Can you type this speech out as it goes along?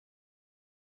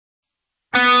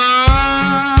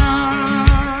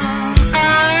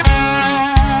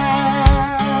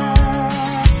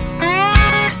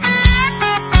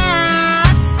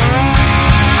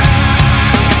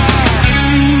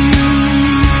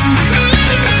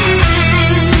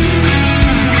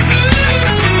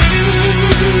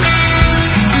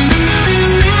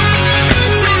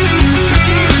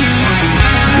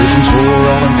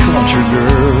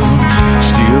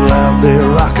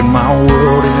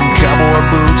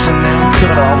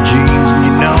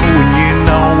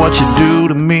what you do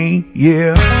to me,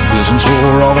 yeah. This one's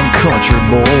for all them country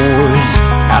boys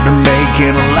out there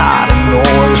making a lot of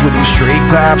noise with them straight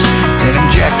pipes and them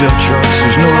jacked up trucks.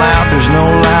 There's no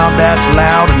loud that's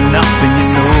loud enough, and you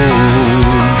know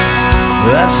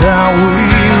that's how we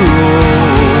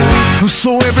roll.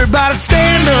 So everybody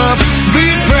stand up,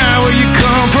 be proud where you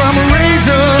come from,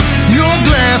 raise up your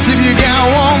glass if you got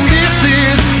one. This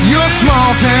is your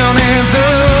small town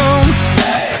anthem.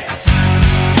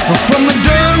 From the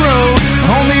dirt road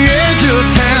on the edge of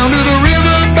town to the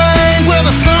river bank where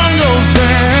the sun goes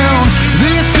down,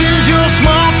 this is your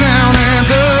small town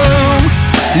anthem,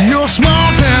 your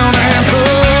small town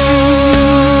anthem.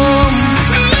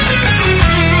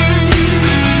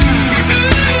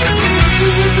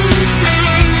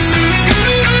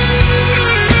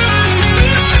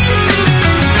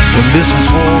 Well, this one's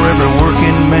for every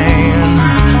working man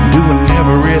doing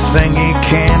everything he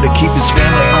can to keep his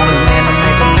family on his land and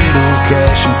make a little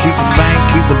cash and keep the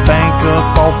bank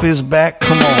up off his back.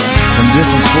 Come on. And this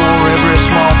one's for every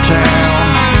small town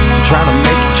trying to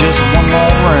make it just one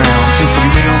more round. Since the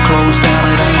mill closed down,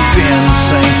 it ain't been the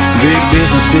same. Big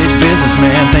business,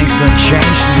 man, things done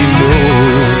changed, and you know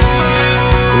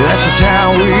that's just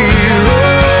how we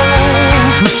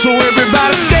roll. So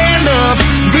everybody stand up,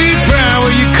 be proud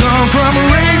where you come from,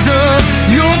 raise up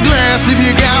your glass if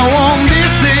you got one.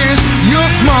 This is your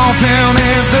small town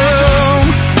anthem.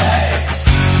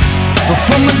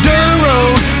 From the dirt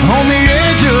road on the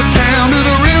edge of town to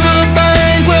the river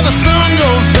bank where the sun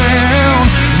goes down,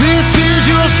 this is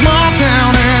your small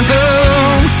town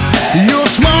anthem, your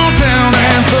small town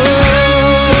anthem.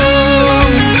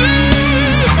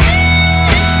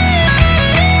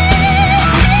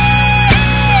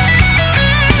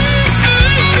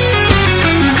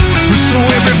 So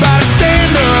everybody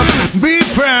stand up, be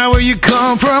proud where you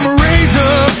come from, raise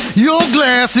up your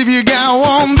glass if you got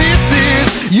one. This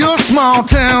is your small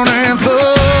town anthem.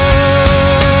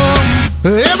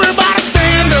 Everybody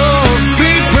stand up,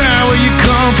 be proud where you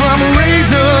come from,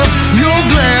 raise up your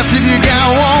glass if you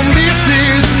got one. This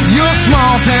is your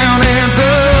small town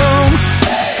anthem.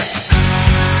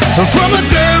 From the